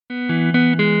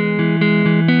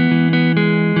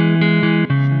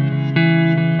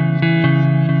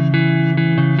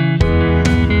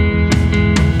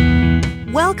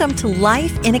Welcome to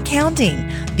Life in Accounting,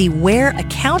 the Where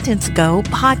Accountants Go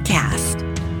podcast.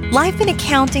 Life in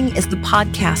Accounting is the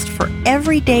podcast for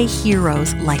everyday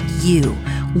heroes like you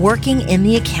working in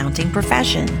the accounting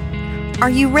profession. Are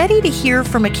you ready to hear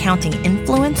from accounting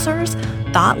influencers,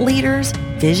 thought leaders,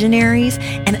 visionaries,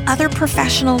 and other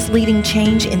professionals leading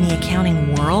change in the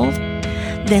accounting world?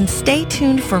 Then stay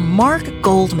tuned for Mark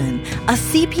Goldman, a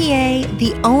CPA,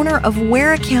 the owner of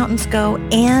Where Accountants Go,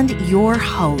 and your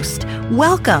host.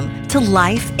 Welcome to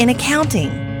Life in Accounting.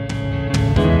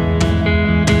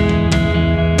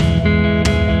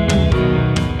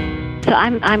 So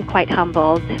I'm quite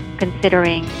humbled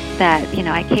considering that,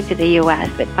 I came to the U.S.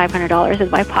 with $500 in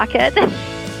my pocket,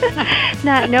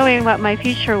 not knowing what my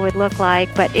future would look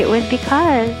like. But it was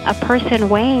because a person,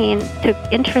 Wayne, took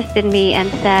interest in me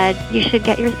and said, you should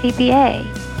get your CPA.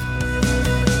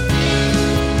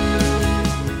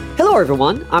 Hello,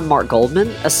 everyone. I'm Mark Goldman,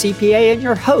 a CPA and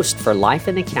your host for Life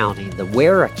in Accounting, the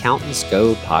Where Accountants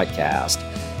Go podcast.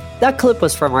 That clip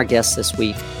was from our guest this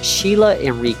week, Sheila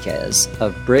Enriquez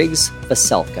of Briggs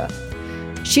Veselka.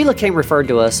 Sheila came referred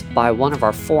to us by one of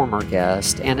our former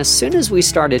guests, and as soon as we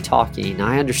started talking,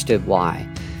 I understood why.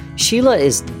 Sheila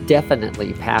is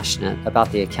definitely passionate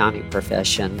about the accounting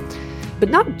profession, but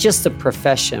not just the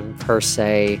profession per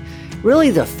se,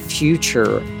 really the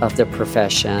future of the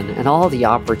profession and all the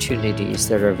opportunities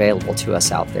that are available to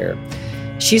us out there.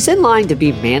 She's in line to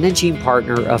be managing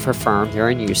partner of her firm there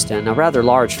in Houston, a rather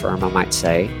large firm, I might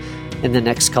say, in the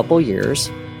next couple years.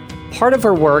 Part of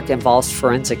her work involves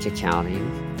forensic accounting.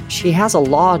 She has a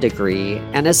law degree,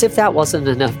 and as if that wasn't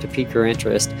enough to pique her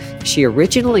interest, she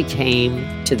originally came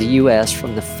to the U.S.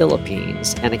 from the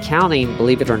Philippines, and accounting,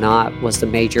 believe it or not, was the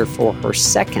major for her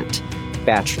second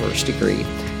bachelor's degree.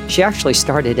 She actually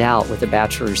started out with a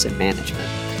bachelor's in management.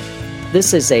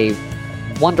 This is a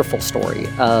wonderful story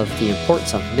of the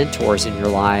importance of mentors in your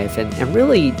life and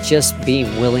really just being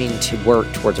willing to work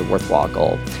towards a worthwhile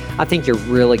goal. I think you're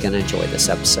really going to enjoy this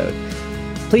episode.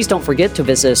 Please don't forget to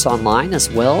visit us online as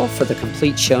well for the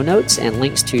complete show notes and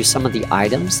links to some of the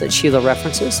items that Sheila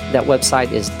references. That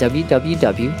website is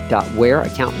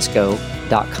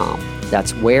www.whereaccountantsgo.com.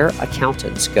 That's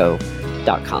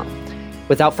whereaccountantsgo.com.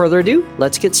 Without further ado,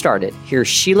 let's get started. Here's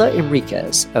Sheila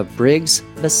Enriquez of Briggs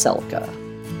Veselka.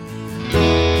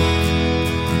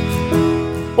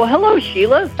 Well, hello,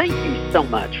 Sheila. Thank you so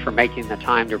much for making the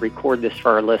time to record this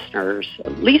for our listeners.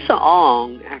 Lisa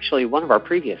Ong, actually one of our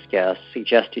previous guests,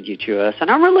 suggested you to us,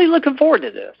 and I'm really looking forward to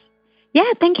this.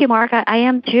 Yeah, thank you, Mark. I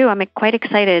am too. I'm quite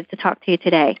excited to talk to you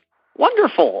today.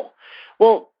 Wonderful.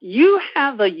 Well, you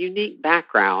have a unique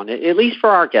background, at least for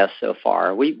our guests so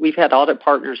far. We've had audit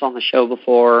partners on the show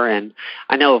before, and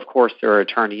I know, of course, there are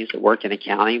attorneys that work in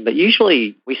accounting, but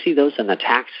usually we see those in the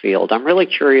tax field. I'm really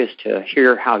curious to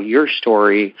hear how your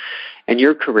story and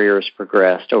your career has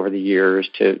progressed over the years,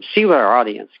 to see what our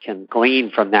audience can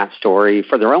glean from that story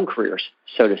for their own careers,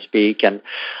 so to speak. And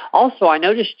also, I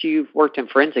noticed you've worked in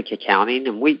forensic accounting,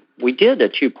 and we did a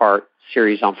two-part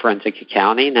series on forensic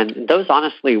accounting, and those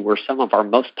honestly were some of our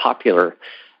most popular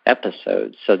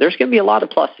episodes. So there's going to be a lot of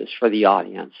pluses for the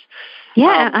audience.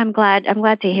 Yeah, I'm glad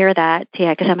to hear that,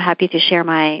 Tia, because I'm happy to share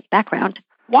my background.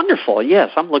 Wonderful.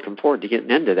 Yes, I'm looking forward to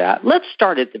getting into that. Let's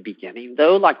start at the beginning,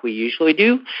 though, like we usually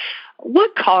do.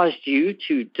 What caused you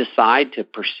to decide to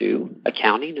pursue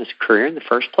accounting as a career in the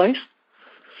first place?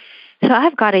 So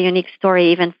I've got a unique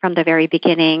story even from the very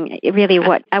beginning. Really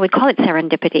what I would call it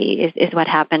serendipity is what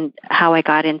happened, how I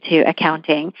got into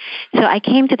accounting. So I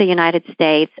came to the United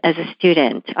States as a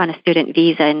student on a student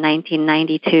visa in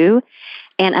 1992.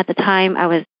 And at the time I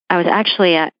was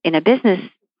actually in a business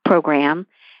program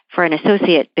for an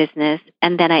associate business.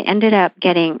 And then I ended up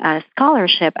getting a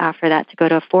scholarship after that to go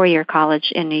to a 4-year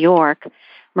college in New York,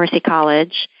 Mercy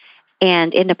College.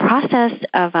 And in the process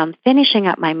of finishing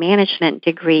up my management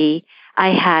degree, I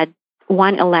had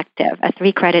one elective, a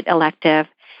 3-credit elective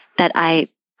that I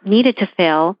needed to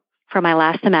fill for my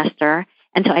last semester.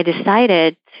 And so I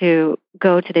decided to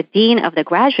go to the dean of the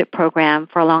graduate program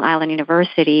for Long Island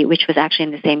University, which was actually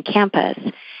in the same campus,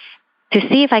 to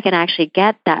see if I can actually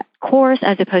get that course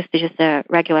as opposed to just a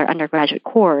regular undergraduate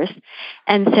course.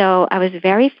 And so I was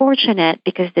very fortunate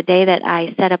because the day that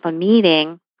I set up a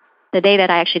meeting, the day that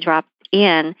I actually dropped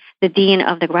in, the dean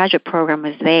of the graduate program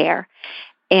was there.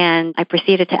 And I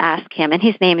proceeded to ask him, and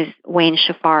his name is Wayne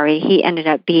Shafari. He ended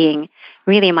up being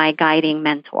really my guiding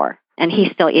mentor, and he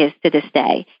still is to this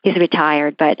day. He's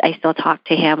retired, but I still talk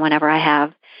to him whenever I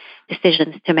have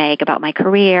decisions to make about my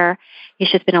career.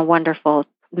 He's just been a wonderful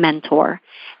mentor.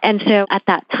 And so at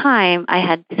that time, I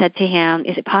had said to him,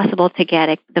 is it possible to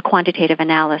get the quantitative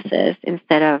analysis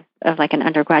instead of like an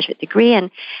undergraduate degree?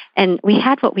 And we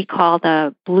had what we call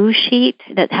the blue sheet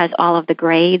that has all of the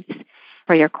grades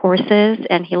for your courses.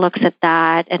 And he looks at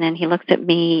that, and then he looks at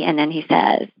me, and then he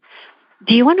says,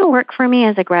 do you want to work for me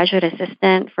as a graduate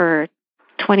assistant for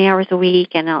 20 hours a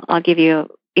week, and I'll give you,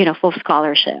 full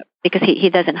scholarship? Because he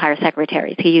doesn't hire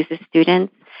secretaries. He uses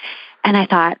students. And I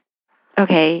thought,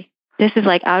 okay, this is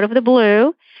like out of the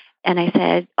blue. And I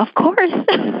said, of course.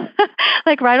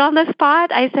 Like right on the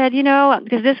spot. I said,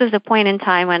 because this was a point in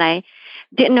time when I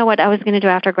didn't know what I was going to do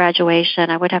after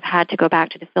graduation. I would have had to go back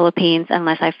to the Philippines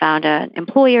unless I found an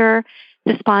employer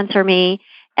to sponsor me.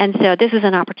 And so this is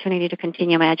an opportunity to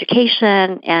continue my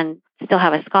education and still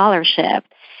have a scholarship.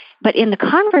 But in the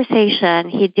conversation,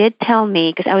 he did tell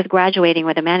me, because I was graduating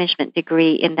with a management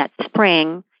degree in that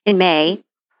spring, in May,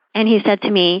 and he said to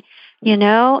me, you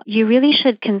really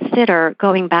should consider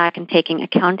going back and taking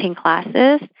accounting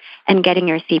classes and getting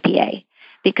your CPA,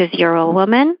 because you're a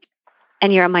woman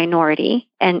and you're a minority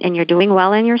and you're doing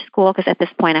well in your school, because at this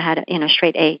point I had,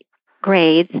 straight A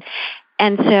grades.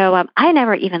 And so I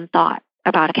never even thought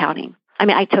about accounting. I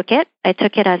mean, I took it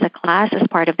as a class as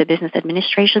part of the business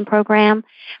administration program,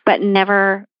 but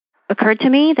never occurred to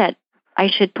me that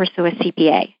I should pursue a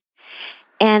CPA.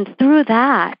 And through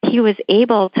that, he was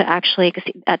able to actually,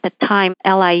 because at the time,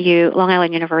 LIU, Long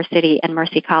Island University, and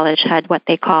Mercy College had what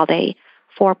they called a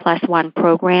 4+1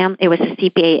 program. It was a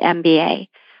CPA MBA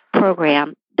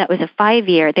program that was a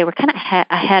 5-year. They were kind of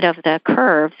ahead of the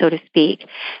curve, so to speak,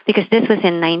 because this was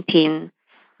in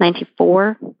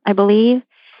 1994, I believe.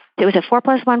 It was a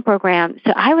 4+1 program.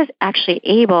 So I was actually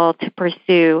able to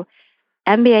pursue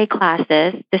MBA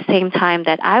classes the same time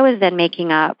that I was then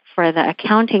making up for the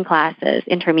accounting classes,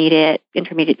 intermediate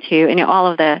 2, and all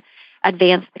of the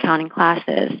advanced accounting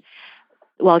classes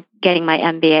while getting my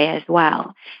MBA as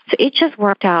well. So it just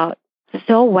worked out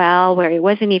so well where it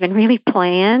wasn't even really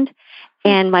planned.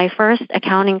 And my first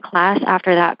accounting class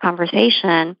after that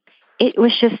conversation, it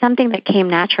was just something that came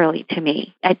naturally to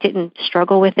me. I didn't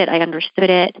struggle with it. I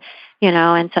understood it,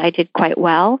 and so I did quite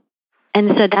well. And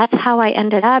so that's how I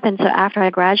ended up. And so after I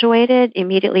graduated,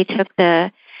 immediately took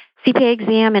the CPA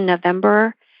exam in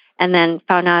November, and then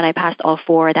found out I passed all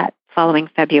 4 that following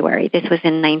February. This was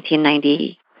in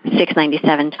 1996,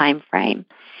 97 timeframe.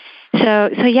 So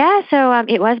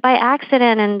it was by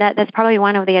accident, and that's probably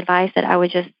one of the advice that I would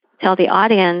just tell the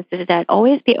audience is that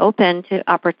always be open to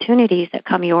opportunities that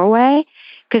come your way,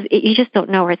 because you just don't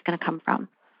know where it's going to come from.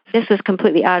 This was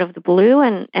completely out of the blue,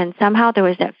 and somehow there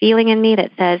was that feeling in me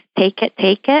that says, take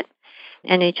it,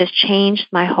 and it just changed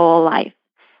my whole life.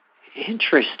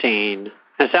 Interesting.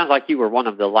 It sounds like you were one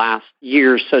of the last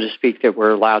years, so to speak, that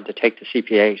were allowed to take the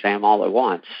CPA exam all at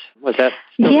once. Was that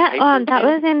still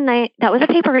that was a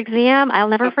paper exam. I'll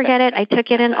never forget it. I took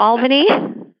it in Albany.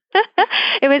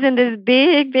 It was in this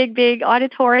big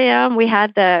auditorium. We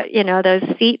had those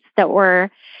seats that were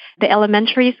the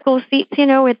elementary school seats,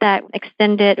 with that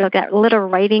extended, that little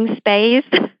writing space.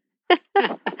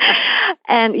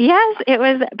 And yes, it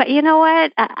was, but you know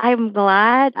what?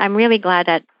 I'm really glad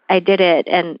that I did it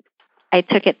and I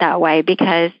took it that way,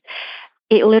 because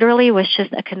it literally was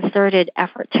just a concerted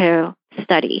effort to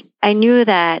study. I knew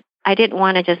that I didn't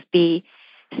want to just be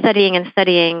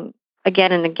studying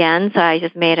again and again, so I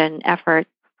just made an effort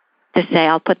to say,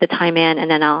 I'll put the time in and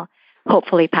then I'll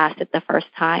hopefully pass it the first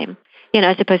time,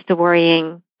 as opposed to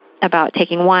worrying about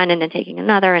taking one and then taking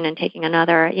another and then taking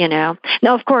another,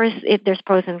 Now, of course, there's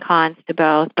pros and cons to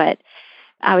both, but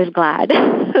I was glad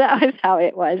that was how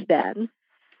it was then.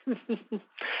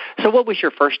 So what was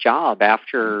your first job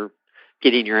after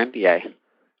getting your MBA?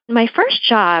 My first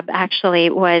job actually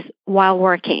was while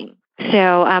working. So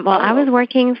I was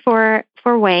working for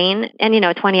Wayne,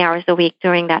 and 20 hours a week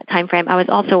during that time frame. I was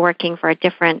also working for a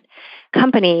different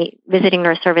company, visiting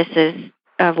their services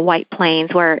of White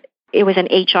Plains, where it was an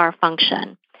HR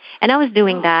function. And I was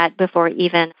doing that before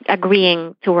even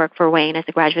agreeing to work for Wayne as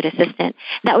a graduate assistant.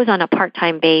 That was on a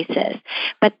part-time basis.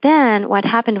 But then what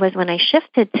happened was when I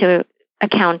shifted to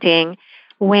accounting,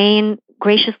 Wayne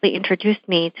graciously introduced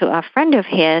me to a friend of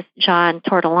his, John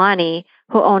Tortolani,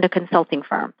 who owned a consulting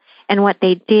firm. And what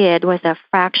they did was a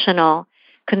fractional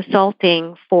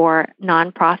consulting for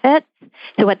nonprofits.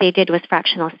 So what they did was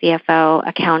fractional CFO,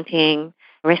 accounting,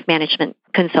 risk management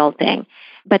consulting.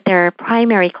 But their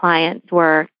primary clients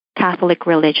were Catholic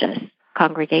religious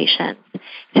congregations.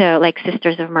 So like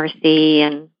Sisters of Mercy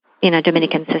and,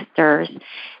 Dominican Sisters.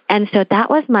 And so that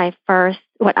was my first,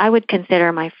 what I would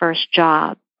consider my first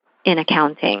job in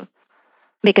accounting,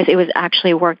 because it was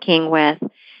actually working with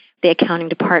the accounting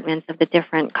departments of the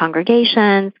different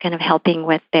congregations, kind of helping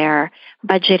with their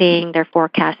budgeting, their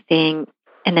forecasting,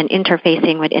 and then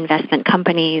interfacing with investment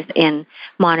companies in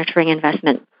monitoring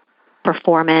investment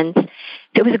performance. So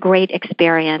it was a great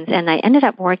experience, and I ended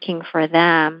up working for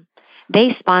them.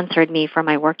 They sponsored me for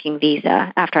my working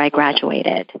visa after I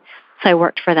graduated. So I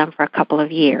worked for them for a couple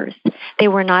of years. They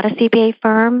were not a CPA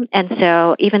firm, and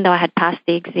so even though I had passed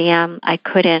the exam, I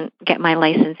couldn't get my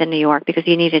license in New York because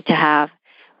you needed to have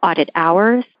audit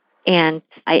hours. And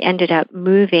I ended up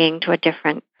moving to a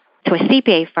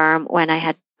CPA firm when I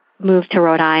had moved to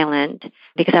Rhode Island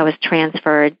because I was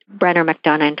transferred. Brenner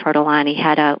McDonough and Tortolani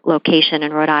had a location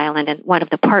in Rhode Island, and one of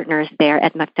the partners there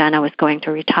at McDonough was going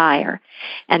to retire.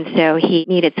 And so he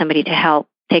needed somebody to help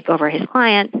take over his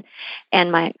clients.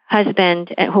 And my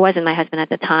husband, who wasn't my husband at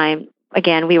the time,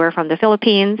 again, we were from the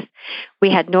Philippines.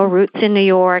 We had no roots in New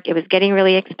York. It was getting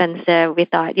really expensive. We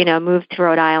thought, move to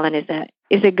Rhode Island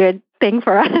is a good thing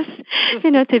for us,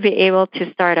 to be able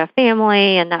to start a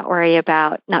family and not worry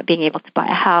about not being able to buy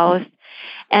a house.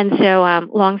 And so,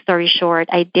 long story short,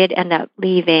 I did end up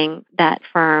leaving that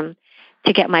firm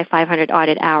to get my 500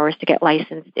 audit hours to get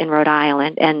licensed in Rhode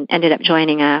Island, and ended up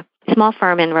joining a small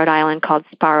firm in Rhode Island called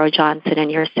Sparrow, Johnson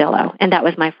and Ursillo. And that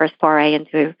was my first foray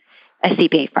into a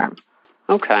CPA firm.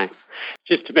 Okay.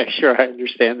 Just to make sure I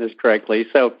understand this correctly.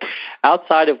 So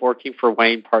outside of working for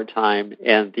Wayne part-time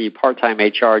and the part-time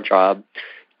HR job,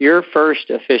 your first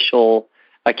official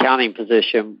accounting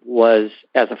position was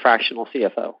as a fractional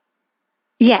CFO.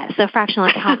 Yes, a fractional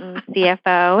accountant,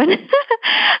 CFO. And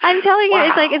I'm telling you,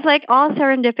 wow. It's like all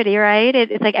serendipity, right?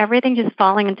 It's like everything just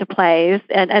falling into place.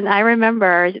 And I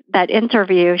remember that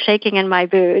interview shaking in my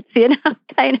boots,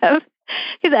 kind of,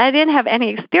 because I didn't have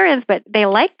any experience, but they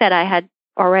liked that I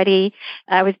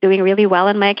was doing really well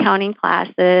in my accounting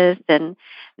classes. And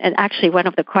actually one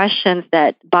of the questions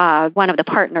that Bob, one of the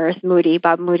partners,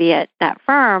 Bob Moody at that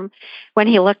firm, when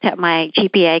he looked at my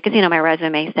GPA, because, my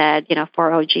resume said, 4.0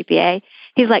 GPA,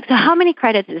 he's like, so how many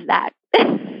credits is that?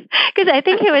 Because I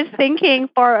think he was thinking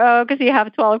 4.0 because you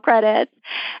have 12 credits.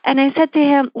 And I said to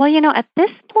him, well, at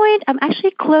this point, I'm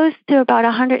actually close to about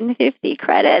 150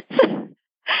 credits.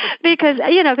 Because I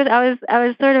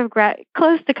was sort of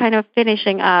close to kind of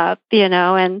finishing up,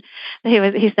 and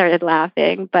he started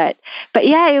laughing. But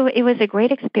yeah, it was a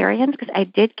great experience because I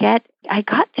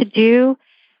got to do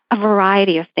a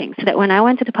variety of things. So that when I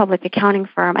went to the public accounting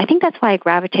firm, I think that's why I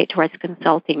gravitate towards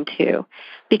consulting too,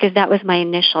 because that was my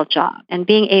initial job, and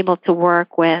being able to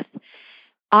work with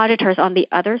auditors on the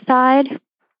other side,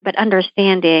 but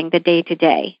understanding the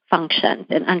day-to-day functions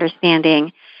and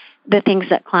understanding the things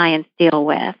that clients deal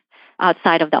with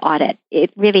outside of the audit.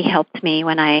 It really helped me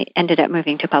when I ended up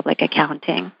moving to public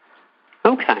accounting.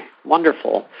 Okay,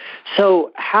 wonderful.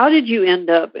 So how did you end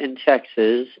up in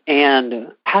Texas,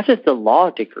 and how did the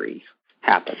law degree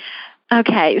happen?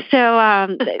 Okay, so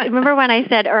remember when I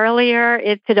said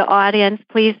earlier to the audience,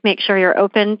 please make sure you're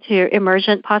open to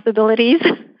emergent possibilities.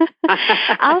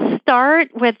 I'll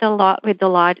start with the law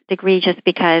degree just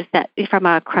because that from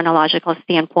a chronological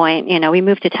standpoint, we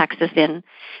moved to Texas in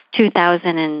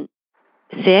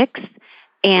 2006,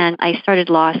 and I started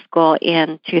law school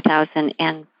in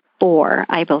 2004,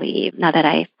 I believe. Now that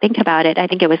I think about it, I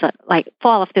think it was like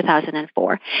fall of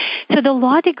 2004. So the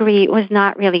law degree was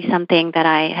not really something that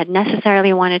I had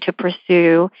necessarily wanted to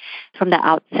pursue from the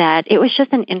outset. It was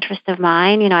just an interest of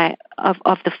mine.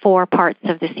 Of the 4 parts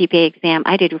of the CPA exam,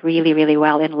 I did really, really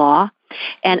well in law.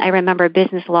 And I remember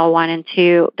Business Law 1 and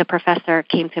 2, the professor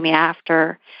came to me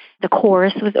after the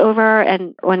course was over,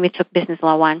 and when we took Business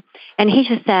Law 1, and he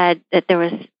just said that there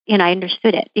was, I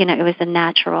understood it. It was a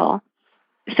natural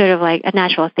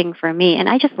thing for me, and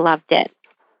I just loved it.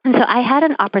 And so I had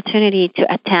an opportunity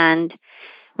to attend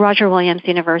Roger Williams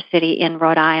University in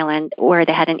Rhode Island, where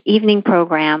they had an evening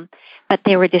program, but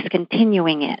they were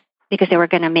discontinuing it because they were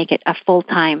going to make it a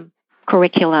full-time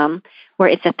curriculum where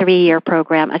it's a 3-year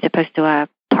program as opposed to a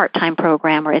part-time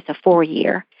program where it's a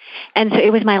 4-year. And so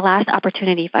it was my last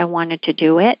opportunity if I wanted to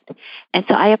do it. And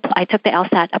so I took the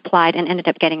LSAT, applied, and ended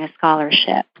up getting a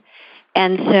scholarship.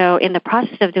 And so in the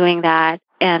process of doing that,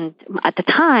 and at the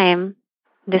time,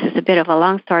 this is a bit of a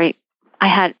long story, I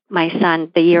had my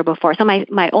son the year before. So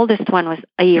my oldest one was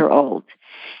a year old.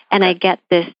 And I get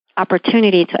this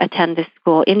opportunity to attend this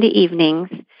school in the evenings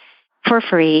for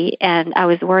free. And I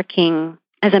was working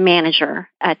as a manager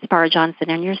at Sparrow,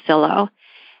 Johnson and Ursillo.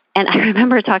 And I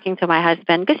remember talking to my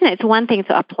husband, because it's one thing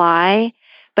to apply,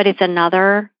 but it's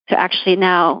another to actually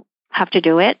now have to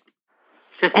do it.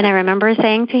 And I remember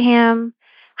saying to him,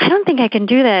 I don't think I can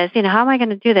do this. How am I going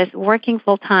to do this? Working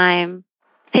full time,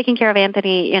 taking care of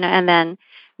Anthony, and then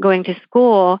going to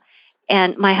school.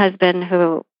 And my husband,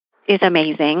 who is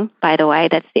amazing, by the way,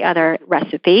 that's the other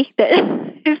recipe that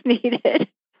is needed,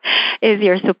 is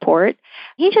your support.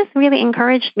 He just really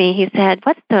encouraged me. He said,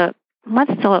 what's the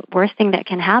worst thing that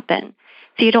can happen?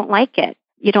 So you don't like it.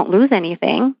 You don't lose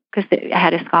anything, because I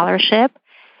had a scholarship.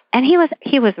 And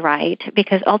he was right,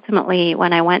 because ultimately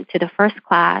when I went to the first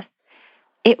class,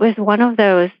 it was one of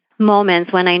those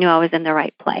moments when I knew I was in the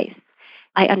right place.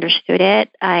 I understood it.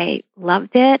 I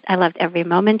loved it. I loved every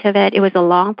moment of it. It was a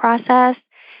long process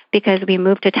because we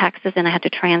moved to Texas and I had to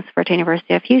transfer to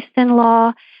University of Houston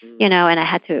Law, and I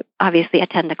had to obviously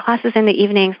attend the classes in the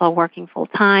evenings while working full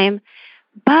time.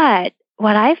 But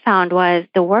what I found was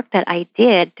the work that I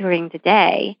did during the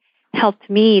day helped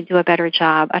me do a better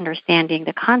job understanding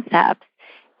the concepts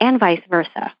and vice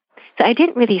versa. So I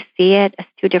didn't really see it as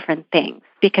two different things,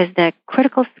 because the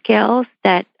critical skills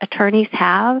that attorneys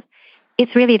have,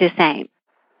 it's really the same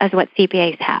as what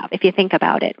CPAs have, if you think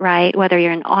about it, right? Whether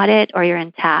you're in audit or you're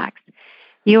in tax,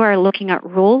 you are looking at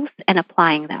rules and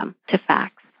applying them to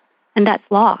facts. And that's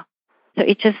law. So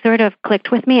it just sort of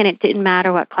clicked with me, and it didn't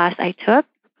matter what class I took.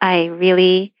 I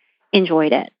really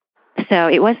enjoyed it. So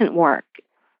it wasn't work.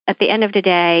 At the end of the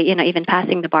day, even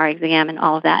passing the bar exam and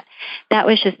all of that, that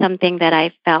was just something that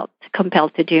I felt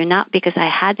compelled to do, not because I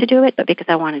had to do it, but because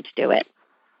I wanted to do it.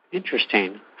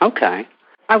 Interesting. Okay.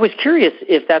 I was curious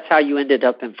if that's how you ended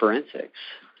up in forensics,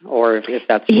 or if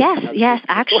that's... Yes,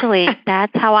 actually,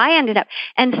 that's how I ended up.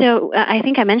 And so I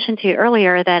think I mentioned to you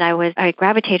earlier that I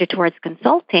gravitated towards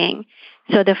consulting.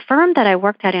 So the firm that I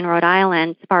worked at in Rhode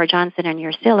Island, Sparrow Johnson and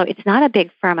Ursillo, it's not a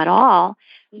big firm at all,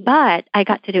 but I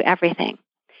got to do everything.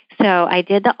 So I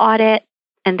did the audit,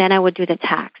 and then I would do the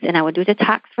tax. And I would do the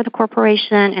tax for the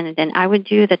corporation, and then I would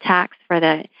do the tax for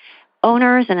the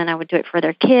owners, and then I would do it for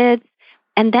their kids.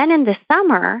 And then in the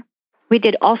summer, we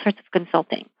did all sorts of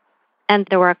consulting. And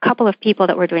there were a couple of people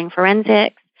that were doing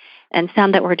forensics and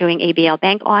some that were doing ABL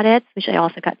bank audits, which I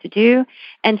also got to do.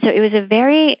 And so it was a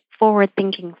very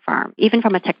forward-thinking firm, even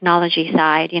from a technology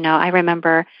side. I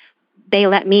remember they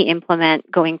let me implement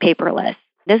going paperless.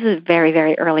 This is very,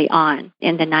 very early on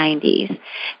in the 90s.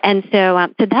 And so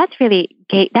that's really,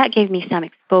 that gave me some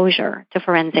exposure to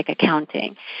forensic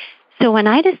accounting. So when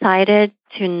I decided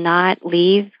to not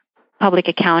leave public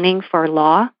accounting for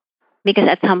law, because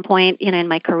at some point, in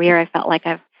my career, I felt like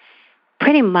I've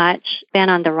pretty much been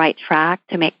on the right track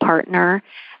to make partner.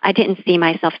 I didn't see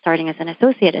myself starting as an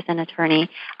associate as an attorney.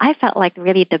 I felt like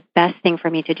really the best thing for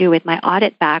me to do with my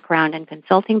audit background and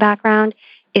consulting background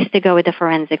is to go with the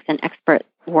forensics and expert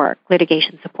work,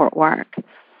 litigation support work.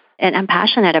 And I'm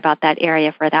passionate about that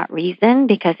area for that reason,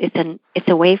 because it's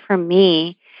a way for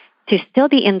me to still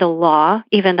be in the law,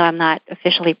 even though I'm not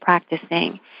officially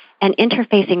practicing, and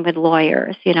interfacing with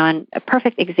lawyers, and a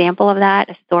perfect example of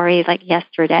that, a story is like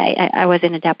yesterday. I was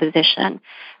in a deposition.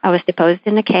 I was deposed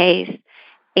in a case,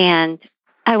 and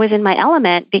I was in my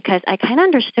element because I kind of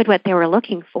understood what they were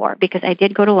looking for, because I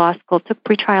did go to law school, took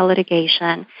pretrial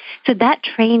litigation. So that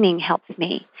training helps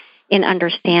me in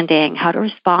understanding how to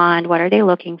respond, what are they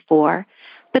looking for.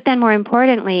 But then more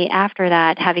importantly, after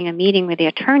that, having a meeting with the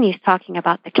attorneys talking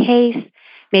about the case,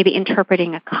 maybe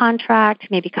interpreting a contract,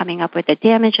 maybe coming up with the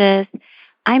damages,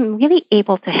 I'm really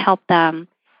able to help them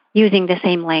using the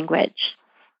same language.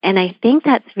 And I think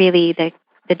that's really the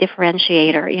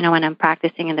differentiator. When I'm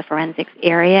practicing in the forensics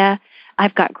area,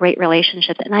 I've got great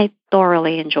relationships, and I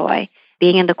thoroughly enjoy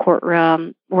being in the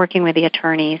courtroom, working with the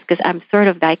attorneys, because I'm sort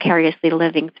of vicariously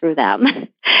living through them,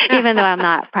 even though I'm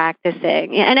not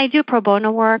practicing. And I do pro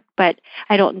bono work, but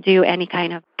I don't do any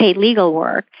kind of paid legal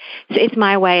work. So it's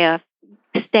my way of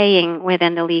staying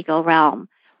within the legal realm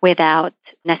without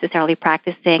necessarily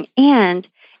practicing. And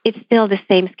it's still the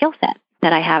same skill set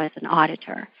that I have as an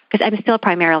auditor, because I'm still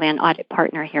primarily an audit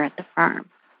partner here at the firm.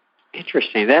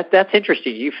 Interesting. That's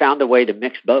interesting. You found a way to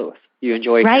mix both. You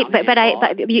enjoy right,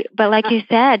 but like you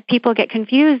said, people get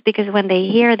confused because when they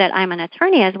hear that I'm an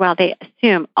attorney as well, they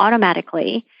assume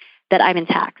automatically that I'm in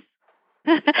tax,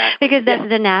 because that's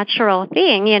the natural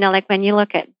thing. Like when you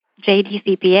look at JD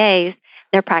CPAs,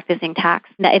 they're practicing tax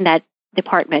in that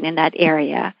department, in that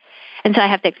area. And so I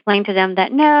have to explain to them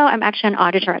that, no, I'm actually an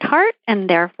auditor at heart, and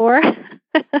therefore,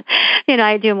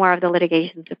 I do more of the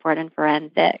litigation support and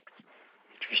forensics.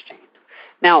 Interesting.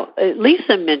 Now,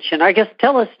 Lisa mentioned, I guess,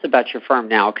 tell us about your firm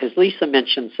now, because Lisa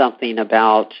mentioned something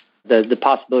about the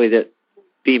possibility that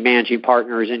be managing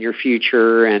partners in your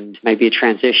future and maybe a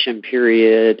transition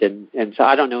period. And so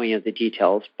I don't know any of the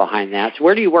details behind that. So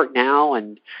where do you work now?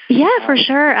 And for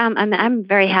sure. I'm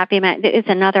very happy. It's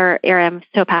another area I'm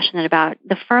so passionate about.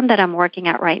 The firm that I'm working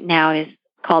at right now is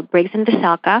called Briggs &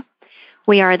 Veselka.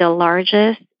 We are the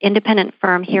largest independent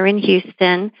firm here in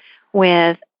Houston.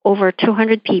 with over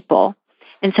 200 people.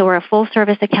 And so we're a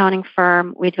full-service accounting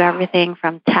firm. We do everything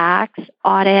from tax,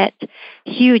 audit,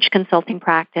 huge consulting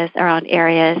practice around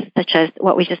areas such as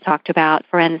what we just talked about,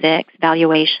 forensics,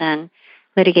 valuation,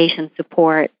 litigation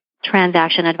support,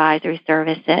 transaction advisory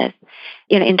services,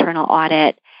 internal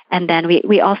audit. And then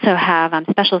we also have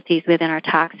specialties within our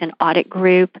tax and audit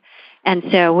group. And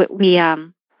so we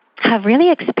have really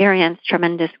experienced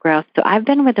tremendous growth. So I've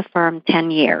been with the firm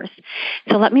 10 years.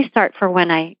 So let me start for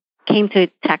when I came to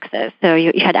Texas. So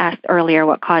you had asked earlier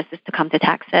what caused us to come to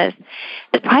Texas.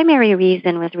 The primary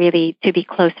reason was really to be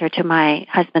closer to my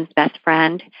husband's best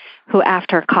friend, who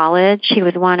after college, he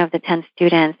was one of the 10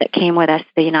 students that came with us to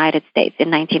the United States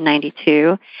in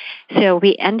 1992. So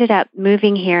we ended up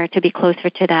moving here to be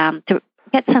closer to them, to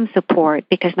get some support,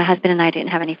 because my husband and I didn't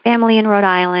have any family in Rhode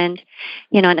Island.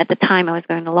 And at the time I was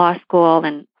going to law school,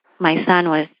 and my son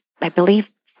was, I believe,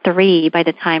 3 by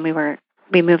the time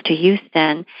we moved to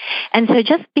Houston. And so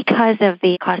just because of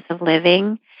the cost of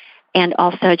living and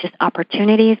also just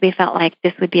opportunities, we felt like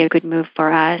this would be a good move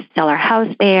for us, sell our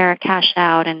house there, cash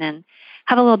out, and then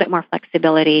have a little bit more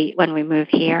flexibility when we move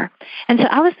here. And so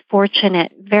I was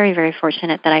fortunate, very, very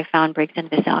fortunate that I found Briggs &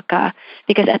 Veselka,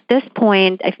 because at this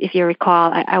point, if you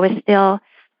recall, I was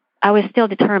still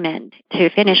determined to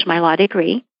finish my law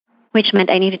degree, which meant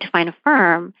I needed to find a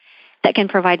firm that can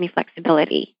provide me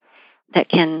flexibility, that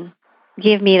can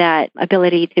give me that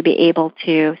ability to be able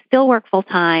to still work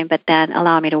full-time, but then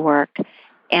allow me to work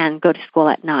and go to school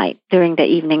at night during the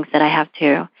evenings that I have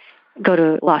to go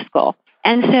to law school.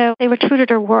 And so they were true to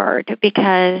their word,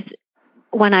 because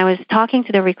when I was talking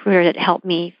to the recruiter that helped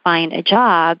me find a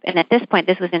job, and at this point,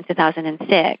 this was in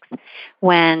 2006,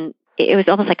 when it was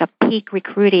almost like a peak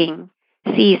recruiting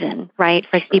season, right,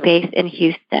 for CPAs in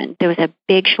Houston. There was a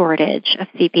big shortage of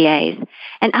CPAs.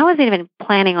 And I wasn't even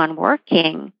planning on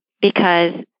working,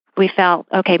 because we felt,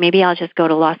 okay, maybe I'll just go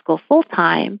to law school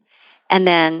full-time and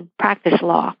then practice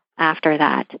law after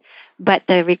that. But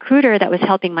the recruiter that was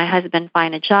helping my husband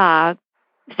find a job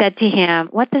said to him,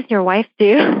 "What does your wife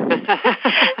do?"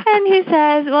 And he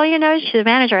says, "Well, she's a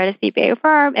manager at a CPA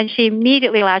firm." And she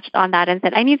immediately latched on that and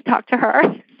said, "I need to talk to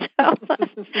her."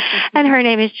 And her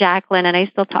name is Jacqueline, and I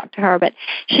still talk to her. But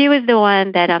she was the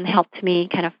one that helped me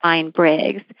kind of find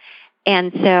Briggs.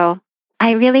 And so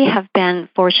I really have been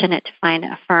fortunate to find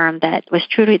a firm that was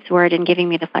true to its word in giving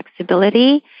me the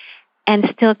flexibility and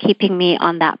still keeping me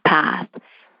on that path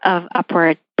of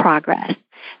upward progress.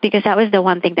 Because that was the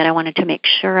one thing that I wanted to make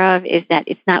sure of, is that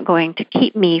it's not going to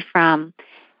keep me from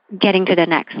getting to the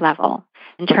next level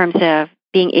in terms of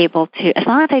being able to, as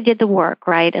long as I did the work,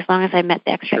 right, as long as I met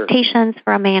the expectations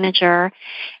for a manager.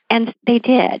 And they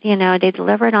did, they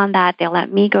delivered on that. They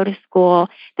let me go to school.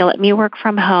 They let me work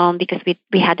from home because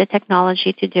we had the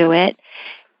technology to do it.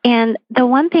 And the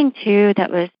one thing, too,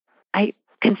 that was, I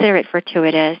consider it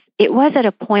fortuitous, it was at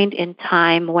a point in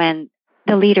time when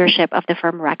the leadership of the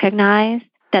firm recognized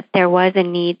that there was a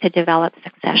need to develop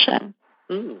succession.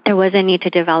 There was a need to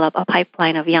develop a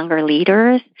pipeline of younger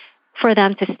leaders for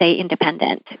them to stay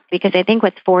independent. Because I think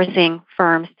what's forcing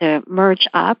firms to merge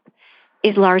up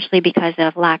is largely because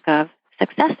of lack of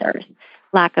successors,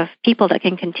 lack of people that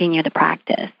can continue the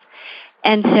practice.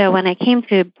 And so when I came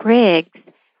to Briggs,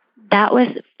 that was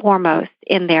foremost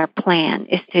in their plan,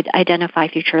 is to identify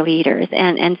future leaders.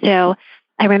 And so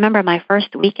I remember my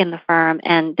first week in the firm,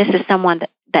 and this is someone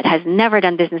that has never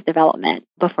done business development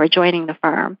before joining the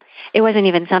firm. It wasn't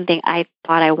even something I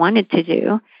thought I wanted to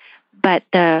do. But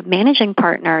the managing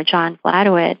partner, John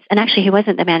Flatowitz, and actually he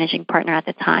wasn't the managing partner at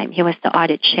the time, he was the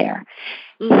audit chair.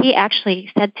 He actually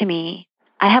said to me,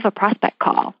 "I have a prospect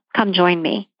call. Come join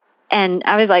me." And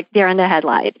I was like deer in the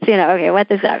headlights, okay, what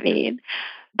does that mean?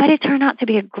 But it turned out to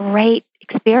be a great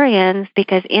experience,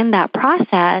 because in that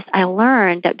process, I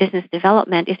learned that business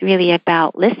development is really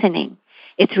about listening.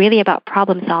 It's really about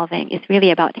problem solving. It's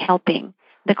really about helping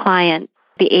the client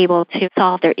be able to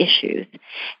solve their issues.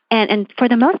 And for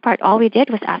the most part, all we did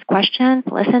was ask questions,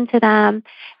 listen to them,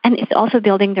 and it's also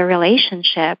building the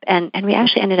relationship. And we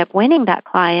actually ended up winning that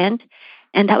client,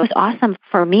 and that was awesome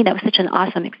for me. That was such an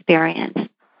awesome experience,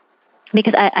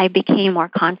 because I became more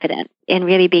confident in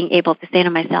really being able to say to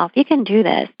myself, you can do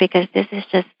this, because this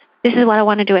is what I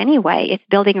want to do anyway. It's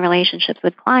building relationships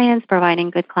with clients,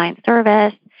 providing good client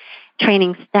service,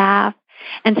 training staff.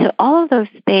 And so all of those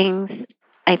things,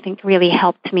 I think, really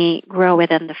helped me grow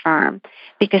within the firm,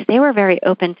 because they were very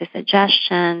open to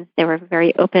suggestions. They were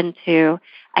very open to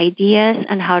ideas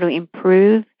on how to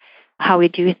improve how we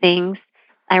do things.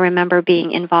 I remember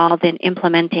being involved in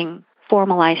implementing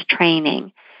formalized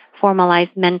training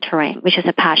formalized mentoring, which is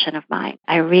a passion of mine.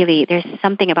 There's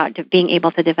something about being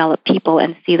able to develop people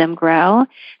and see them grow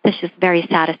that's just very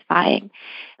satisfying.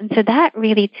 And so that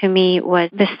really, to me, was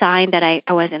the sign that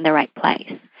I was in the right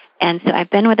place. And so I've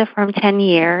been with the firm 10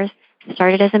 years,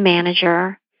 started as a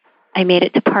manager. I made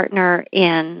it to partner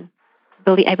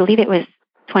I believe it was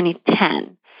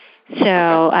 2010. So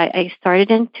I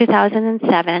started in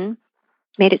 2007,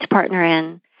 made it to partner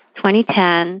in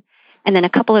 2010, and then a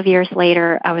couple of years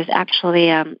later, I was actually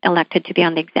elected to be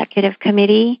on the executive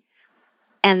committee.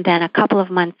 And then a couple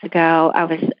of months ago, I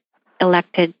was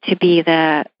elected to be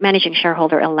the managing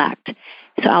shareholder-elect.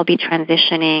 So I'll be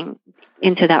transitioning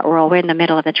into that role. We're in the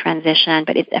middle of the transition,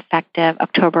 but it's effective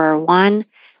October 1,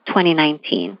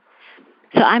 2019.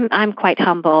 So I'm quite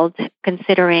humbled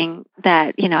considering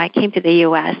that, I came to the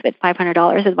U.S. with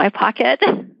 $500 in my pocket,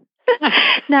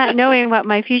 not knowing what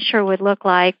my future would look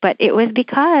like. But it was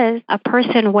because a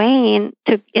person, Wayne,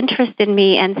 took interest in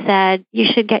me and said, you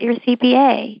should get your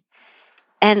CPA.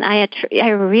 And I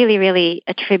really, really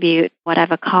attribute what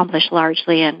I've accomplished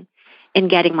largely in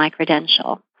getting my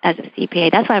credential as a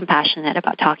CPA. That's why I'm passionate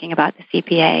about talking about the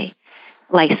CPA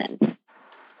license.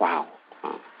 Wow.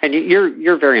 And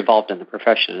you're very involved in the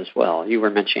profession as well. You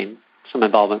were mentioning some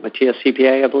involvement with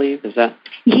TSCPA, I believe. Is that?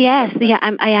 Yes. Yeah.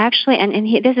 I actually,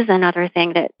 this is another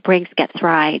thing that Briggs gets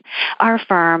right. Our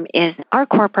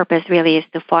core purpose really is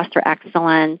to foster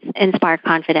excellence, inspire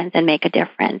confidence, and make a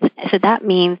difference. So that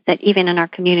means that even in our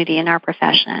community, in our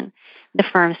profession, the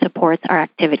firm supports our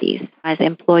activities as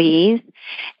employees.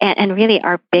 And really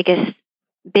our biggest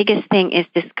thing is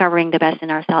discovering the best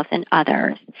in ourselves and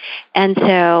others. And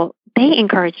so they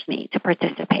encouraged me to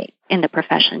participate in the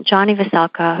profession. Johnny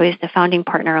Veselka, who is the founding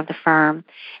partner of the firm,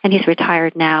 and he's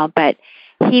retired now, but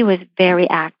he was very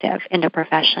active in the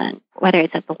profession, whether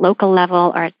it's at the local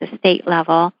level or at the state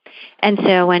level. And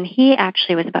so when he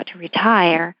actually was about to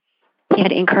retire, he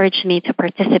had encouraged me to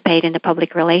participate in the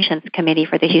Public Relations Committee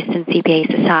for the Houston CPA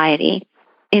Society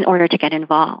in order to get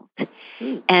involved.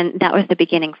 And that was the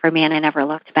beginning for me, and I never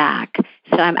looked back.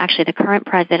 So I'm actually the current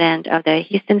president of the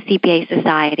Houston CPA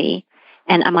Society,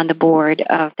 and I'm on the board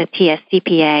of the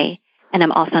TSCPA, and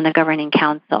I'm also on the governing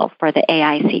council for the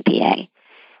AICPA.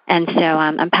 And so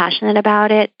I'm passionate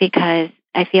about it because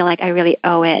I feel like I really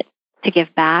owe it to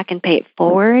give back and pay it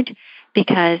forward,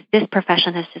 because this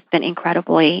profession has just been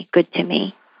incredibly good to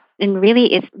me. And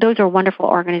really, those are wonderful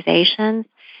organizations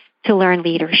to learn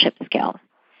leadership skills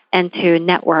and to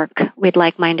network with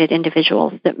like-minded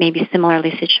individuals that may be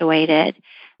similarly situated.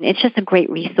 It's just a great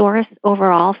resource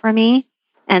overall for me.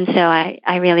 And so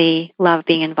I really love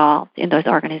being involved in those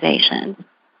organizations.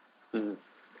 Mm.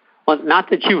 Well, not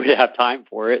that you would have time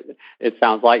for it, it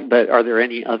sounds like, but are there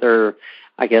any other,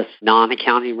 I guess,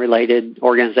 non-accounting related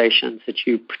organizations that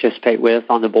you participate with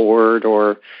on the board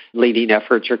or leading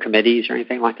efforts or committees or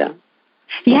anything like that?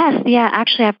 Yes, yeah.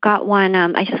 Actually, I've got one.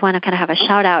 I just want to kind of have a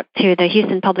shout out to the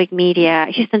Houston Public Media.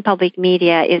 Houston Public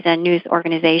Media is a news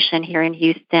organization here in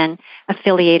Houston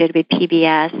affiliated with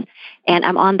PBS, and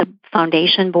I'm on the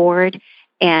foundation board.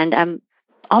 And I'm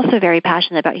also very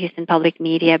passionate about Houston Public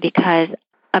Media because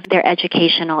of their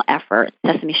educational efforts.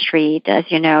 Sesame Street, as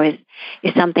you know,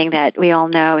 is something that we all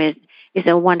know is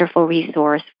a wonderful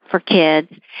resource for kids.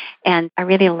 And I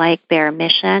really like their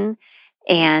mission.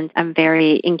 And I'm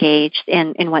very engaged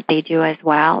in what they do as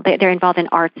well. They're involved in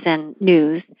arts and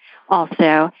news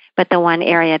also, but the one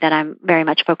area that I'm very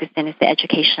much focused in is the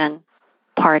education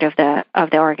part of the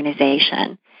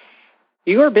organization.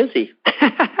 You are busy.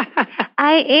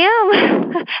 I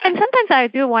am, and sometimes I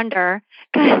do wonder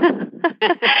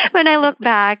when I look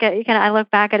back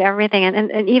at everything,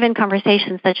 and even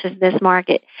conversations such as this, Mark.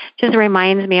 It just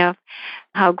reminds me of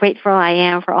how grateful I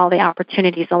am for all the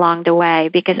opportunities along the way,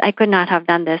 because I could not have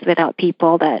done this without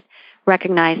people that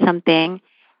recognized something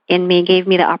in me, gave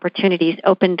me the opportunities,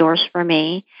 opened doors for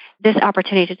me. This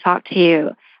opportunity to talk to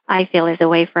you, I feel, is a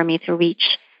way for me to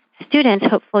reach students,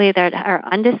 hopefully, that are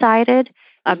undecided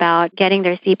about getting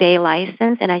their CPA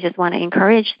license, and I just want to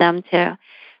encourage them to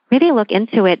really look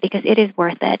into it, because it is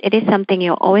worth it. It is something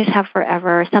you'll always have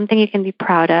forever, something you can be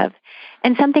proud of,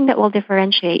 and something that will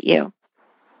differentiate you.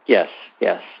 Yes.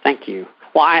 Thank you.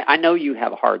 Well, I know you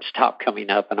have a hard stop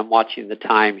coming up, and I'm watching the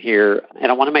time here,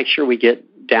 and I want to make sure we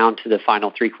get down to the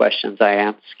final 3 questions I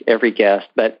ask every guest.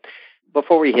 But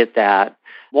before we hit that,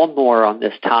 one more on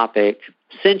this topic.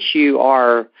 Since you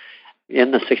are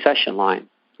in the succession line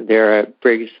there at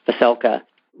Briggs Veselka,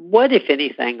 what, if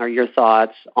anything, are your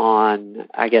thoughts on,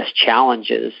 I guess,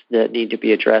 challenges that need to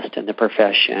be addressed in the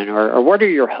profession, or what are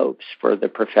your hopes for the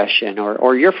profession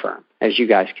or your firm as you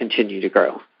guys continue to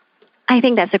grow? I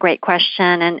think that's a great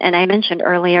question. And I mentioned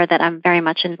earlier that I'm very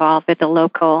much involved with the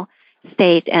local,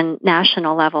 state, and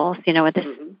national levels, with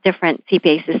the different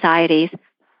CPA societies.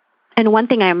 And one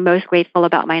thing I'm most grateful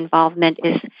about my involvement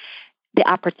is the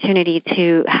opportunity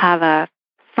to have a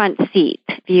front seat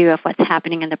view of what's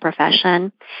happening in the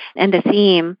profession. And the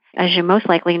theme, as you most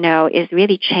likely know, is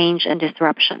really change and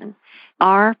disruption.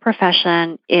 Our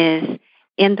profession is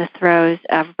in the throes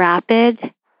of rapid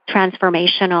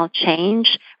transformational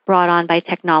change brought on by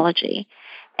technology.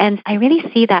 And I really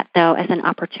see that, though, as an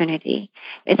opportunity.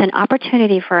 It's an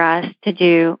opportunity for us to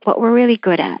do what we're really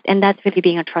good at, and that's really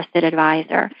being a trusted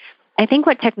advisor. I think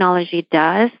what technology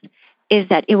does is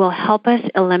that it will help us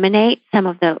eliminate some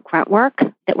of the grunt work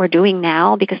that we're doing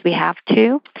now because we have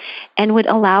to, and would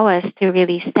allow us to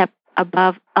really step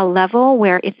above a level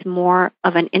where it's more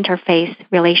of an interface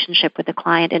relationship with the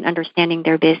client and understanding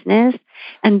their business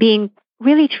and being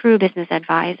really true business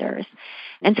advisors.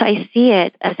 And so I see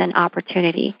it as an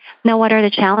opportunity. Now, what are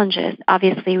the challenges?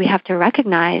 Obviously, we have to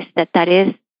recognize that that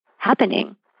is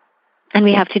happening, and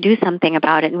we have to do something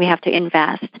about it, and we have to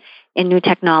invest in new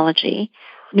technology,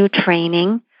 new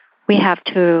training. We have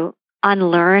to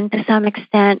unlearn to some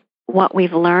extent what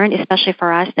we've learned, especially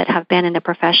for us that have been in the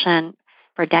profession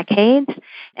for decades,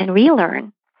 and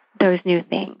relearn those new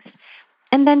things.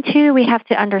 And then, too, we have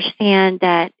to understand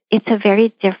that it's a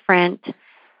very different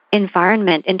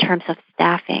environment in terms of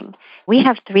staffing. We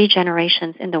have 3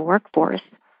 generations in the workforce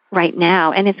right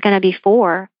now, and it's going to be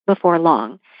 4 before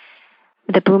long.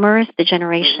 The boomers, the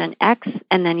Generation X,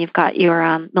 and then you've got your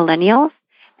millennials,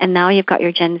 and now you've got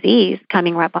your Gen Zs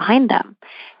coming right behind them.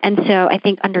 And so I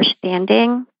think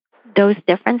understanding those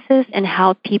differences and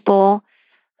how people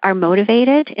are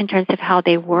motivated in terms of how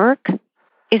they work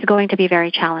is going to be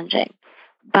very challenging.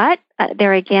 But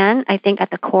there again, I think at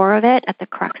the core of it, at the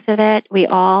crux of it, we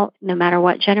all, no matter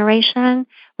what generation,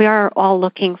 we are all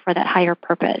looking for that higher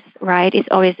purpose, right? It's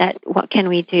always that what can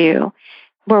we do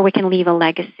where we can leave a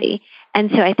legacy.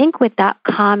 And so I think with that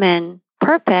common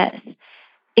purpose,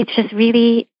 it's just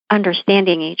really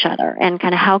understanding each other and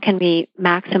kind of how can we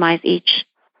maximize each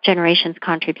generation's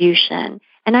contribution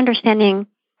and understanding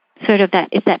sort of that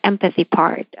it's that empathy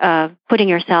part of putting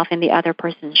yourself in the other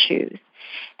person's shoes.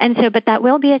 And so, but that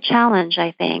will be a challenge,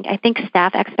 I think. I think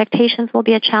staff expectations will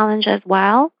be a challenge as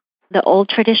well. The old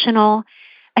traditional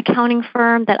accounting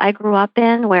firm that I grew up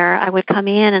in, where I would come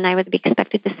in and I would be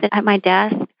expected to sit at my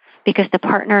desk because the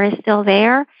partner is still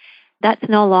there, that's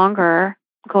no longer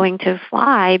going to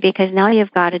fly because now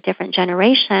you've got a different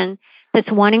generation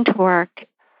that's wanting to work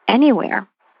anywhere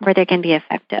where they can be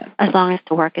effective as long as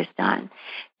the work is done.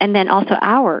 And then also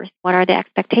hours. What are the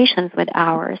expectations with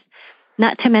hours?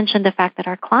 Not to mention the fact that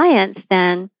our clients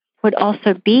then would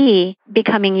also be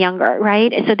becoming younger,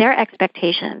 right? So their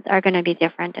expectations are going to be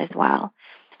different as well.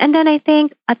 And then I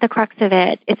think at the crux of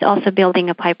it, it's also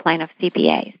building a pipeline of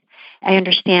CPAs. I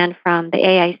understand from the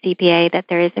AICPA that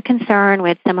there is a concern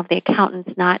with some of the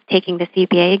accountants not taking the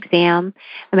CPA exam.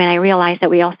 I mean, I realize that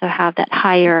we also have that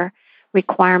higher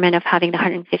requirement of having the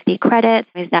 150 credits.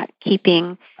 Is that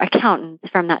keeping accountants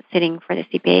from not sitting for the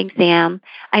CPA exam?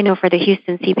 I know for the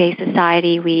Houston CPA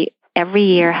Society, we every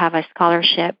year have a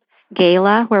scholarship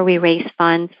gala where we raise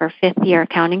funds for fifth-year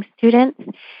accounting students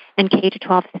and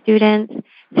K-12 students.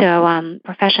 So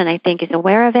profession, I think, is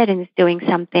aware of it and is doing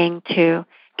something to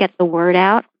get the word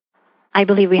out. I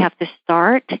believe we have to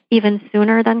start even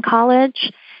sooner than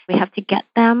college. We have to get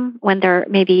them when they're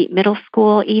maybe middle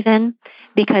school even,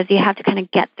 because you have to kind of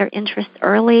get their interest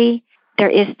early. There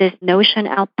is this notion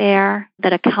out there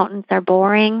that accountants are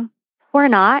boring. We're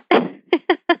not.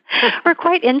 We're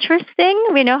quite interesting.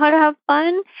 We know how to have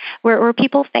fun. We're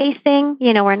people facing.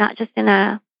 We're not just in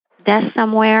a desk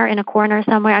somewhere, in a corner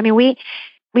somewhere. I mean, we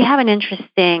have an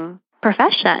interesting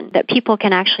profession that people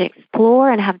can actually explore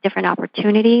and have different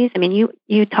opportunities. I mean,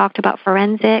 you talked about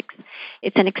forensics.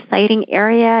 It's an exciting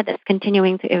area that's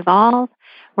continuing to evolve.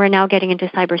 We're now getting into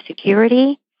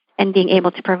cybersecurity and being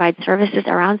able to provide services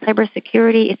around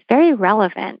cybersecurity. It's very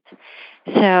relevant.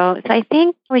 So I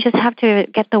think we just have to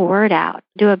get the word out,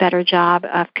 do a better job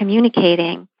of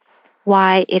communicating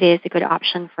why it is a good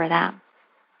option for them.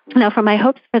 Now, for my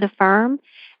hopes for the firm,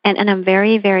 and I'm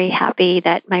very, very happy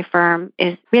that my firm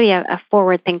is really a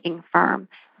forward-thinking firm,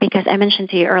 because I mentioned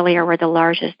to you earlier we're the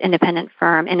largest independent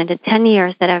firm. And in the 10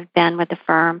 years that I've been with the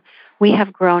firm, we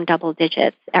have grown double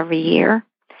digits every year.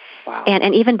 Wow.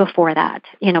 And even before that,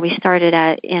 we started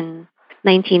in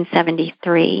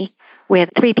 1973 with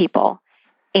 3 people.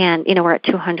 And, we're at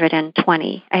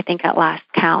 220, I think, at last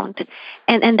count.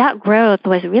 And that growth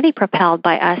was really propelled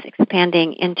by us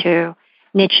expanding into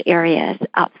niche areas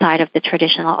outside of the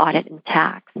traditional audit and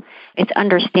tax. It's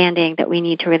understanding that we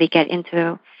need to really get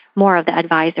into more of the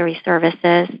advisory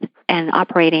services and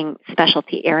operating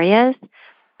specialty areas.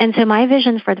 And so my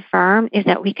vision for the firm is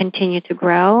that we continue to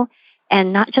grow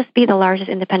and not just be the largest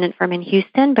independent firm in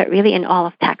Houston, but really in all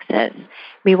of Texas.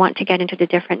 We want to get into the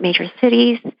different major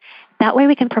cities. That way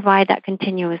we can provide that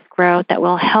continuous growth that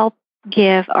will help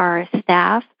give our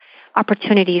staff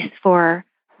opportunities for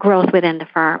growth within the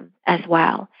firm as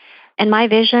well. And my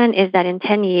vision is that in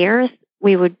 10 years,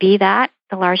 we would be the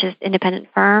largest independent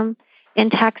firm in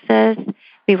Texas.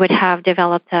 We would have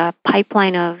developed a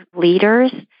pipeline of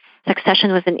leaders.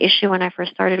 Succession was an issue when I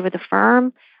first started with the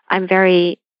firm. I'm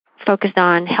very focused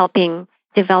on helping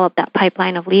develop that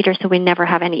pipeline of leaders so we never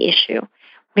have any issue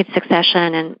with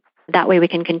succession, and that way we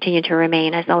can continue to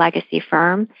remain as a legacy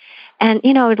firm. And,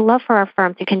 I would love for our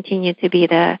firm to continue to be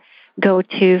the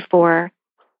go-to for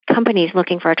companies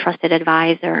looking for a trusted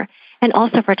advisor and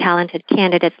also for talented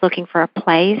candidates looking for a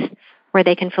place where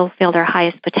they can fulfill their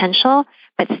highest potential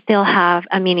but still have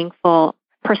a meaningful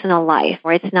personal life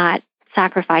where it's not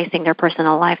sacrificing their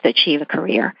personal life to achieve a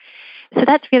career. So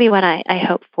that's really what I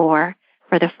hope for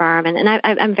the firm. And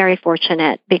I'm very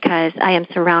fortunate because I am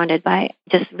surrounded by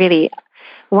just really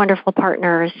wonderful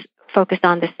partners focused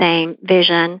on the same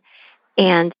vision.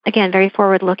 And again, very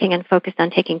forward-looking and focused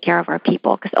on taking care of our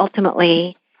people because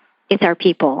ultimately it's our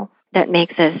people that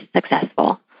makes us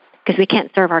successful because we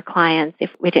can't serve our clients if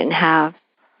we didn't have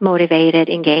motivated,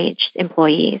 engaged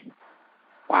employees.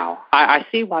 Wow. I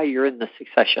see why you're in the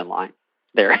succession line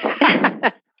there.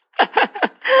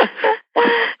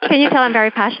 Can you tell I'm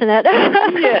very passionate?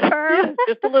 Yes,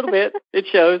 just a little bit. It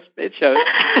shows.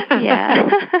 Yeah.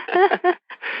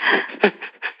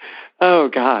 Oh,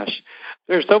 gosh.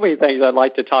 There's so many things I'd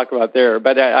like to talk about there,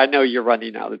 but I know you're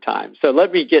running out of time. So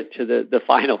let me get to the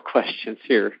final questions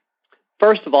here.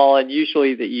 First of all, and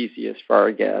usually the easiest for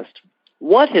our guest,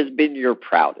 what has been your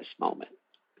proudest moment?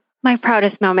 My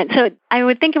proudest moment. So I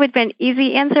would think it would be an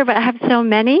easy answer, but I have so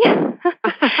many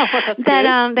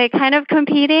that they're kind of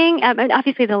competing. And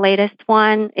obviously, the latest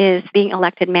one is being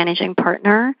elected managing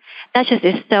partner. That just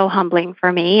is so humbling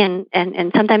for me. And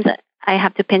sometimes I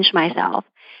have to pinch myself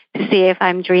to see if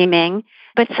I'm dreaming.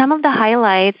 But some of the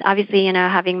highlights, obviously,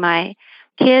 having my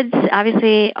kids,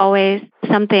 obviously always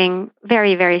something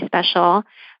very, very special.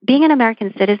 Being an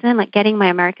American citizen, like getting my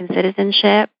American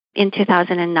citizenship in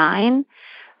 2009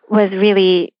 was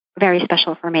really very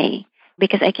special for me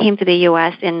because I came to the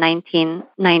U.S. in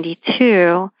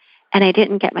 1992 and I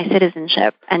didn't get my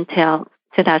citizenship until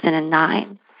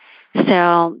 2009.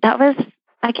 So that was,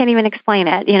 I can't even explain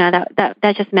it.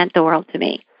 That just meant the world to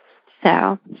me.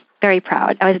 So very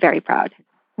proud. I was very proud.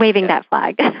 Waving that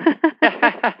flag.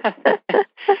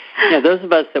 Yeah, those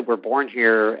of us that were born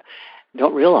here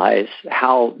don't realize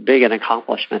how big an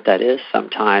accomplishment that is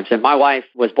sometimes. And my wife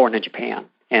was born in Japan.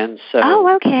 And so,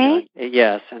 oh, okay.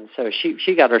 Yes, and so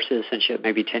she got her citizenship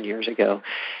maybe 10 years ago.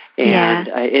 And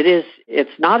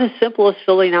it's not as simple as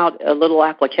filling out a little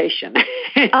application.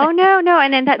 Oh, no.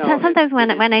 And then sometimes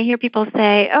when I hear people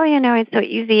say, oh, it's so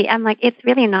easy, I'm like, it's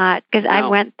really not because I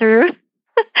went through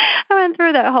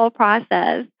that whole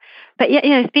process. But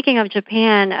speaking of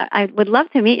Japan, I would love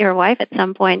to meet your wife at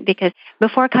some point because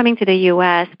before coming to the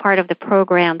U.S., part of the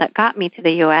program that got me to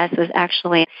the U.S. was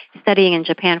actually studying in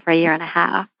Japan for a year and a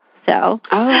half. So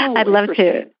I'd love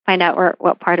to find out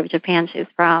what part of Japan she's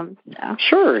from. So.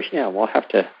 Sure. Yeah, we'll have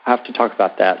to talk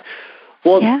about that.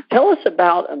 Well, tell us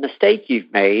about a mistake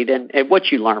you've made and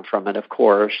what you learned from it, of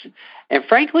course. And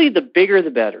frankly, the bigger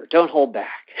the better. Don't hold back.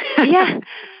 Yeah.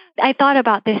 I thought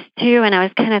about this too, and I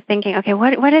was kind of thinking, okay,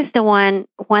 what is the one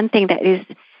thing that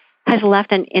has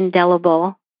left an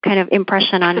indelible kind of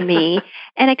impression on me?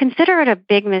 And I consider it a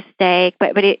big mistake,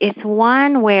 but it's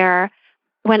one where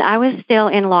when I was still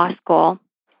in law school,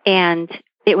 and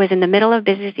it was in the middle of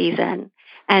busy season,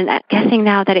 and I'm guessing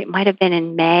now that it might have been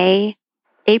in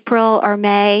April or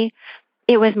May,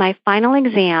 it was my final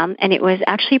exam, and it was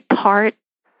actually part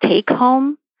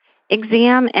take-home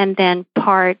exam and then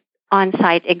part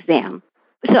on-site exam.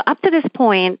 So up to this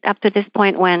point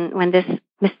when this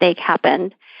mistake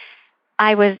happened,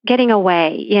 I was getting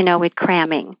away, with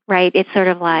cramming, right? It's sort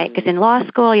of like, because in law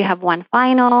school, you have one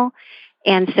final,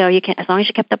 and so you can, as long as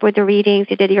you kept up with the readings,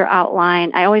 you did your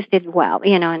outline. I always did well,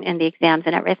 in the exams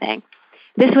and everything.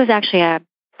 This was actually a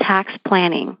tax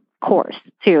planning course,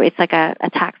 too. It's like a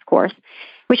tax course,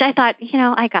 which I thought,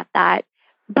 I got that.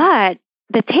 But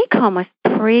the take-home was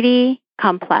pretty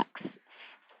complex.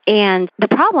 And the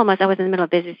problem was I was in the middle of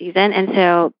busy season, and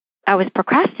so I was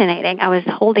procrastinating. I was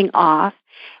holding off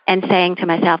and saying to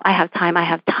myself, I have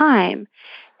time.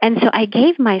 And so I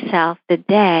gave myself the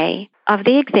day of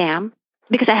the exam,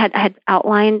 because I had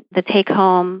outlined the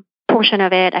take-home portion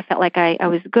of it. I felt like I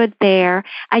was good there.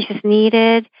 I just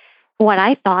needed what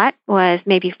I thought was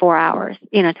maybe 4 hours,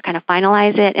 to kind of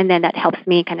finalize it. And then that helps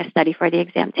me kind of study for the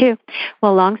exam too.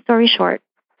 Well, long story short,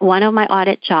 one of my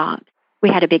audit jobs, we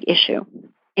had a big issue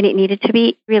and it needed to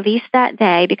be released that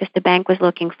day because the bank was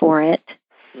looking for it,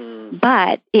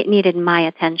 but it needed my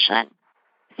attention.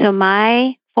 So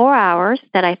my 4 hours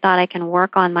that I thought I can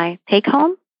work on my take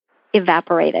home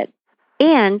evaporated.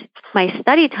 And my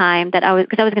study time because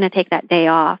I was going to take that day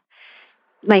off,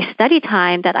 my study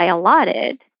time that I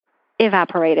allotted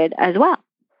evaporated as well.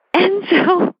 And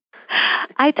so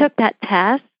I took that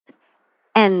test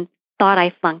and thought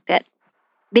I flunked it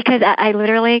because I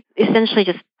literally essentially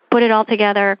just put it all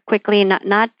together quickly,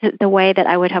 not the way that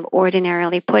I would have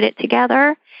ordinarily put it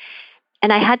together.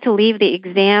 And I had to leave the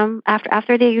exam.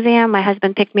 After the exam, my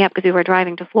husband picked me up because we were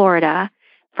driving to Florida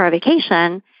for a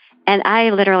vacation. And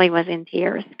I literally was in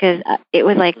tears because it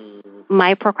was like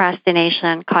my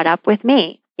procrastination caught up with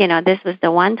me. This was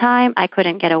the one time I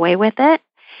couldn't get away with it.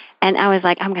 And I was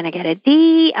like, I'm going to get a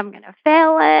D. I'm going to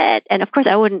fail it. And of course,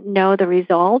 I wouldn't know the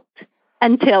result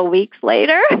until weeks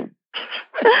later.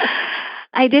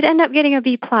 I did end up getting a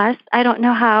B+. I don't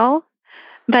know how,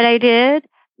 but I did.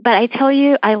 But I tell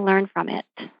you, I learned from it.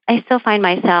 I still find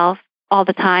myself all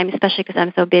the time, especially because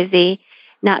I'm so busy,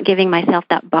 not giving myself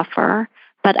that buffer.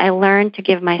 But I learned to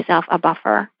give myself a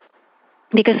buffer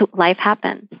because life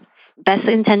happens. Best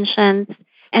intentions.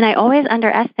 And I always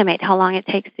underestimate how long it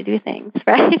takes to do things,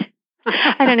 right?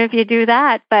 I don't know if you do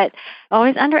that, but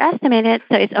always underestimate it.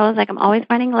 So it's always like I'm always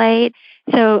running late.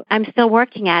 So I'm still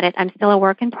working at it. I'm still a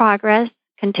work in progress,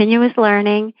 continuous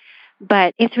learning.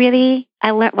 But it's really,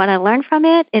 what I learned from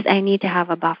it is I need to have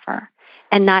a buffer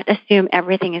and not assume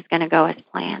everything is going to go as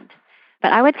planned.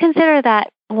 But I would consider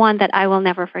that one that I will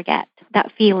never forget,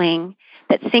 that feeling,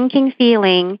 that sinking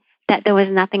feeling that there was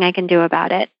nothing I can do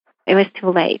about it. It was too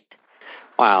late.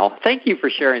 Wow. Thank you for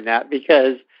sharing that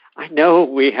because I know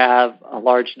we have a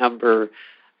large number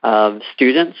of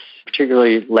students,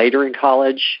 particularly later in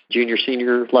college, junior,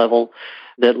 senior level,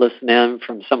 that listen in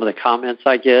from some of the comments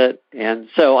I get. And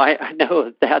so I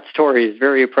know that story is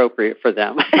very appropriate for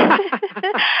them.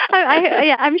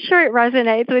 I'm sure it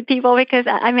resonates with people because,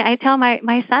 I tell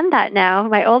my son that now.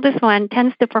 My oldest one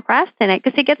tends to procrastinate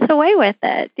because he gets away with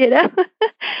it,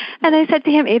 And I said to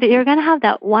him, you're going to have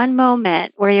that one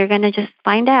moment where you're going to just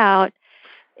find out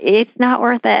it's not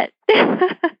worth it.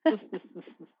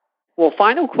 Well,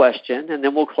 final question, and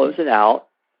then we'll close it out.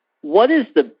 What is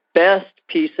the best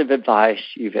piece of advice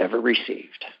you've ever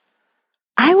received?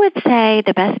 I would say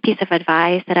the best piece of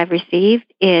advice that I've received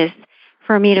is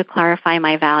for me to clarify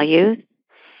my values.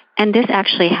 And this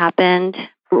actually happened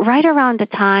right around the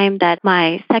time that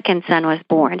my second son was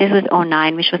born. This was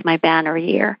 2009, which was my banner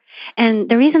year. And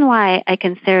the reason why I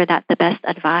consider that the best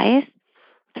advice,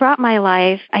 throughout my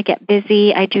life, I get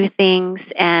busy, I do things,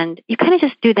 and you kind of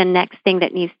just do the next thing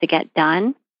that needs to get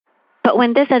done. But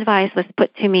when this advice was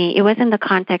put to me, it was in the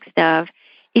context of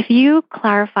if you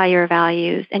clarify your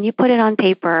values and you put it on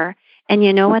paper and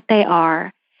you know what they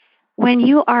are, when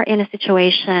you are in a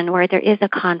situation where there is a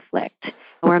conflict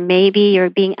or maybe you're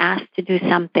being asked to do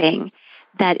something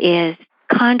that is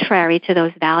contrary to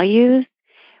those values,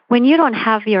 when you don't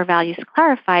have your values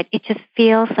clarified, it just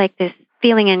feels like this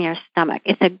feeling in your stomach.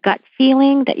 It's a gut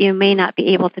feeling that you may not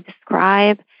be able to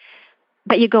describe.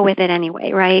 But you go with it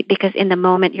anyway, right? Because in the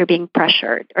moment you're being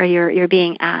pressured or you're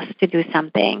being asked to do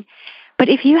something. But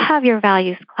if you have your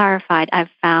values clarified, I've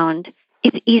found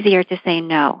it's easier to say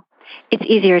no. It's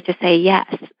easier to say yes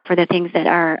for the things that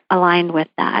are aligned with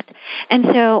that. And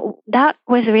so that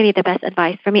was really the best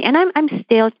advice for me. And I'm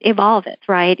still evolve it,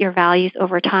 right? Your values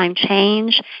over time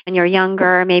change. When you're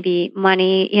younger, maybe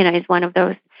money, is one of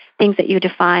those things that you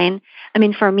define.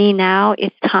 For me now,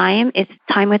 it's time. It's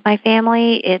time with my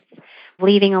family. It's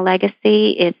leaving a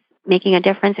legacy, it's making a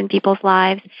difference in people's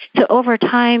lives. So over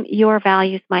time, your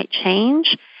values might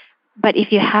change, but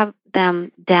if you have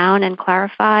them down and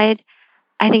clarified,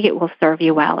 I think it will serve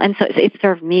you well. And so it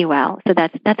served me well. So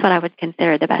that's what I would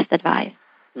consider the best advice.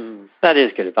 That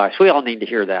is good advice. We all need to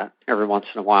hear that every once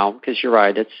in a while because you're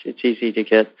right. It's easy to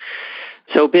get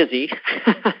so busy.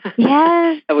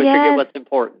 Yes. that we forget what's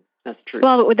important. That's true.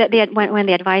 Well, when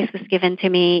the advice was given to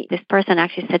me, this person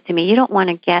actually said to me, you don't want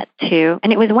to get to,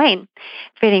 and it was Wayne,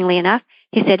 fittingly enough,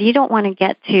 he said, you don't want to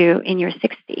get to in your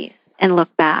 60s and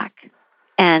look back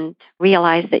and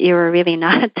realize that you were really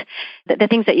not, that the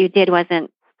things that you did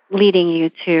wasn't leading you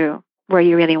to where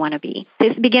you really want to be.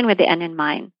 Just begin with the end in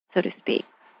mind, so to speak.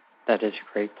 That is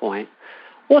a great point.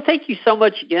 Well, thank you so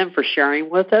much again for sharing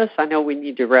with us. I know we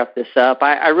need to wrap this up.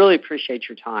 I really appreciate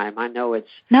your time. I know it's...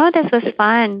 No, this was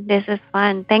fun. This is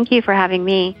fun. Thank you for having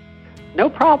me. No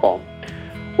problem.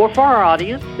 Well, for our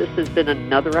audience, this has been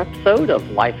another episode of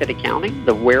Life in Accounting,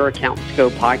 the Where Accountants Go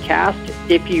podcast.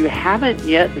 If you haven't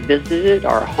yet visited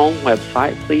our home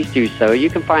website, please do so. You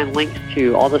can find links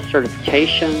to all the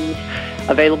certifications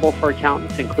available for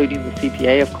accountants, including the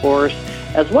CPA, of course,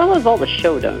 as well as all the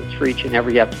show notes for each and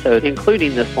every episode,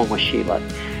 including this one with Sheila.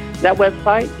 That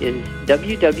website is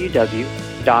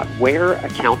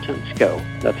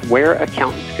www.whereaccountantsgo. That's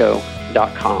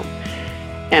whereaccountantsgo.com.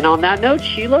 And on that note,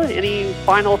 Sheila, any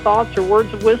final thoughts or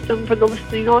words of wisdom for the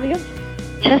listening audience?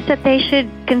 Just that they should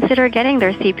consider getting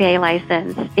their CPA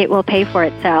license. It will pay for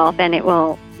itself, and they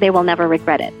will never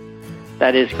regret it.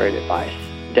 That is great advice,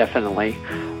 definitely.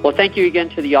 Well, thank you again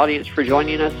to the audience for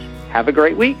joining us. Have a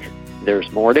great week. There's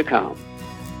more to come.